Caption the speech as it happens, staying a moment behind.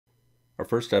Our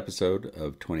first episode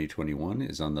of 2021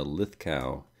 is on the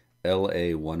Lithgow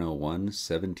LA-101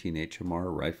 17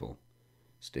 HMR rifle.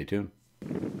 Stay tuned.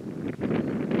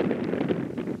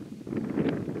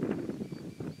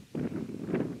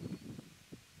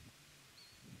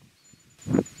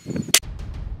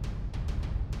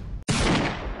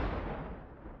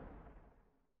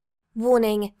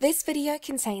 Warning, this video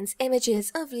contains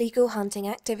images of legal hunting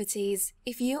activities.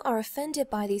 If you are offended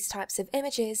by these types of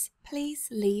images, please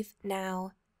leave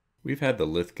now. We've had the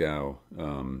Lithgow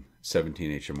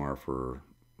 17 HMR for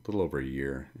a little over a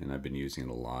year, and I've been using it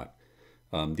a lot.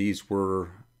 These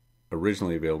were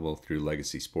originally available through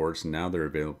Legacy Sports, and now they're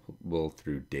available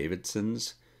through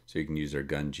Davidson's, so you can use their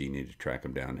gun genie to track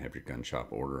them down and have your gun shop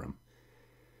order them.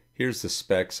 Here's the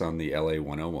specs on the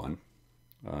LA-101.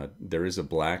 There is a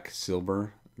black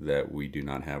silver that we do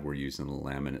not have. We're using the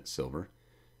laminate silver.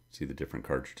 See the different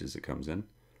cartridges it comes in.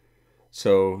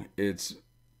 So it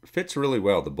fits really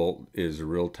well. The bolt is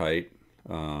real tight.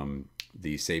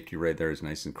 The safety right there is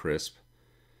nice and crisp.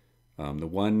 The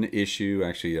one issue,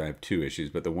 actually I have two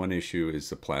issues, but the one issue is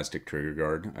the plastic trigger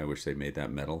guard. I wish they made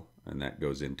that metal, and that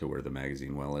goes into where the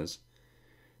magazine well is.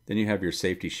 Then you have your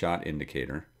safety shot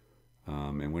indicator.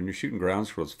 And when you're shooting ground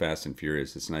squirrels fast and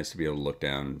furious, it's nice to be able to look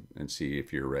down and see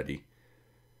if you're ready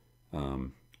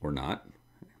or not.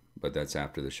 But that's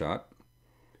after the shot.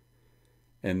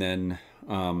 And then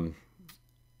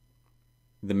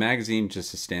the magazine,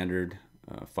 just a standard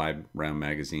 5-round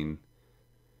magazine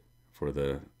for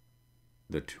the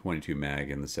 22 mag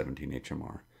and the 17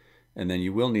 HMR. And then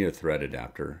you will need a thread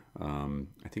adapter.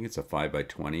 I think it's a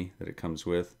 5x20 that it comes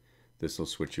with. This will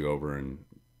switch you over and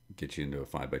get you into a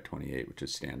 5x28, which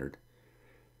is standard.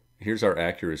 Here's our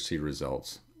accuracy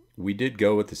results. We did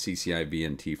go with the CCI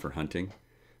VNT for hunting.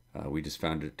 We just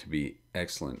found it to be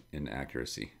excellent in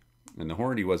accuracy. And the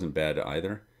Hornady wasn't bad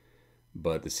either,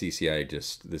 but the CCI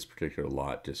this particular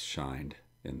lot just shined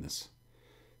in this.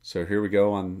 So here we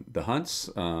go on the hunts.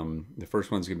 The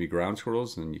first one's gonna be ground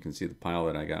squirrels, and you can see the pile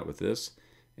that I got with this.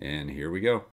 And here we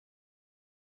go.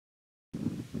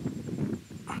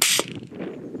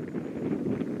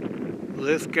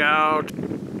 Lithgow.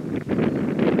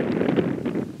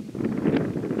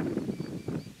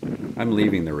 I'm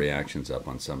leaving the reactions up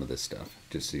on some of this stuff,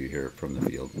 just so you hear it from the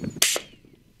field.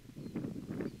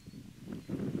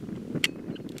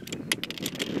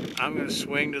 I'm going to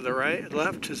swing to the right,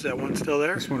 left. Is that one still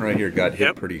there? This one right here got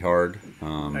hit pretty hard.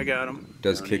 I got him.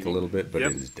 Does kick a little bit, but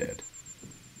it is dead.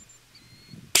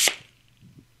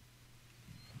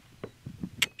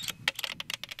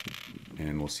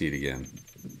 And we'll see it again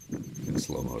in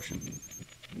slow motion.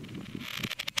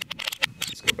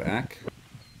 Let's go back.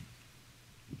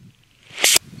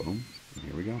 Boom. And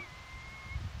here we go.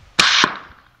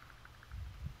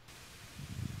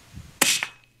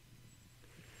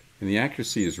 And the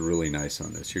accuracy is really nice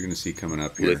on this. You're going to see coming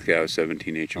up here. Lithgow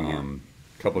 17 HMR.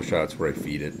 A couple shots where I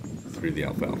feed it through the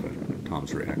alfalfa.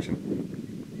 Tom's reaction.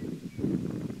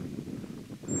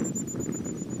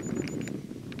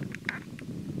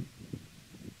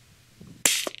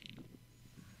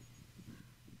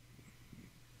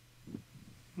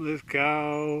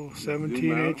 Lithgow 17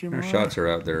 HMR. Our shots are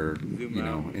out there, you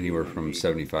know, anywhere from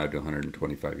 75 to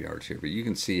 125 yards here. But you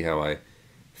can see how I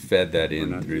fed that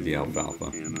in through the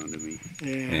alfalfa.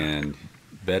 Yeah. And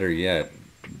better yet,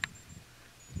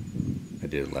 I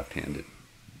did it left-handed.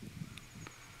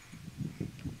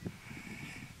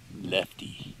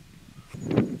 Lefty.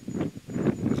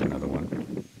 There's another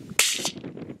one.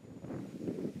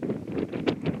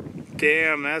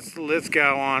 Damn, that's the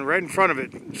Lithgow on. Right in front of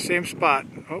it. Same spot.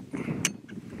 Oh,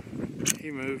 he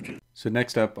moved. So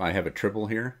next up, I have a triple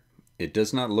here. It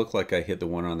does not look like I hit the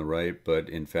one on the right, but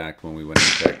in fact, when we went and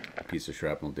checked, a piece of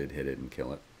shrapnel did hit it and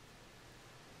kill it.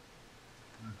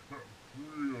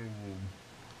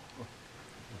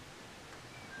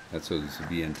 That's those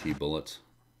VNT bullets.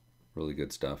 Really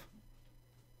good stuff.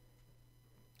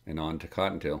 And on to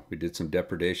cottontail. We did some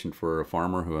depredation for a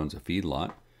farmer who owns a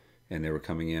feedlot, and they were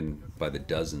coming in by the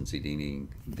dozens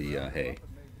eating the hay.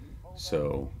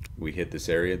 So we hit this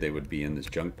area. They would be in this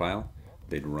junk pile.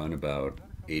 They'd run about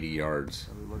 80 yards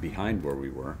behind where we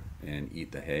were and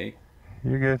eat the hay.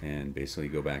 You're good. And basically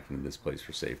go back into this place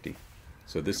for safety.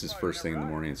 So this is first thing in the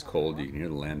morning. It's cold. You can hear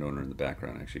the landowner in the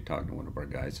background actually talking to one of our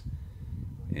guys.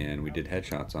 And we did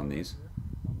headshots on these,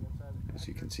 as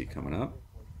you can see coming up.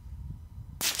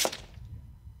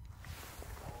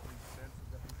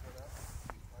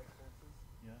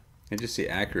 And just the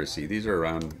accuracy. These are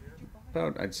around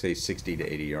about, I'd say, 60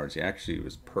 to 80 yards. Actually, it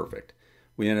was perfect.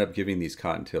 We ended up giving these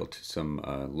cottontail to some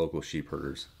local sheep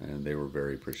herders, and they were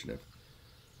very appreciative.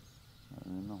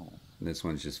 And this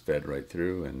one's just fed right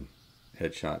through, and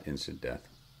Headshot, instant death.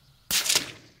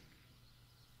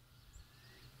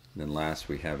 And then last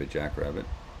we have a jackrabbit.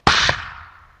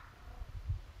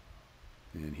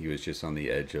 And he was just on the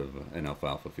edge of an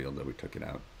alfalfa field that we took it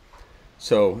out.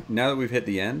 So now that we've hit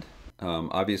the end,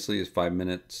 obviously it's 5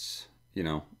 minutes,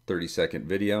 30-second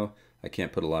video. I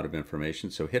can't put a lot of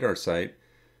information. So hit our site,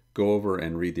 go over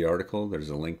and read the article. There's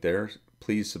a link there.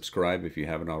 Please subscribe if you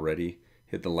haven't already.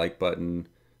 Hit the like button,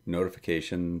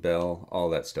 notification bell, all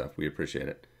that stuff. We appreciate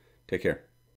it. Take care.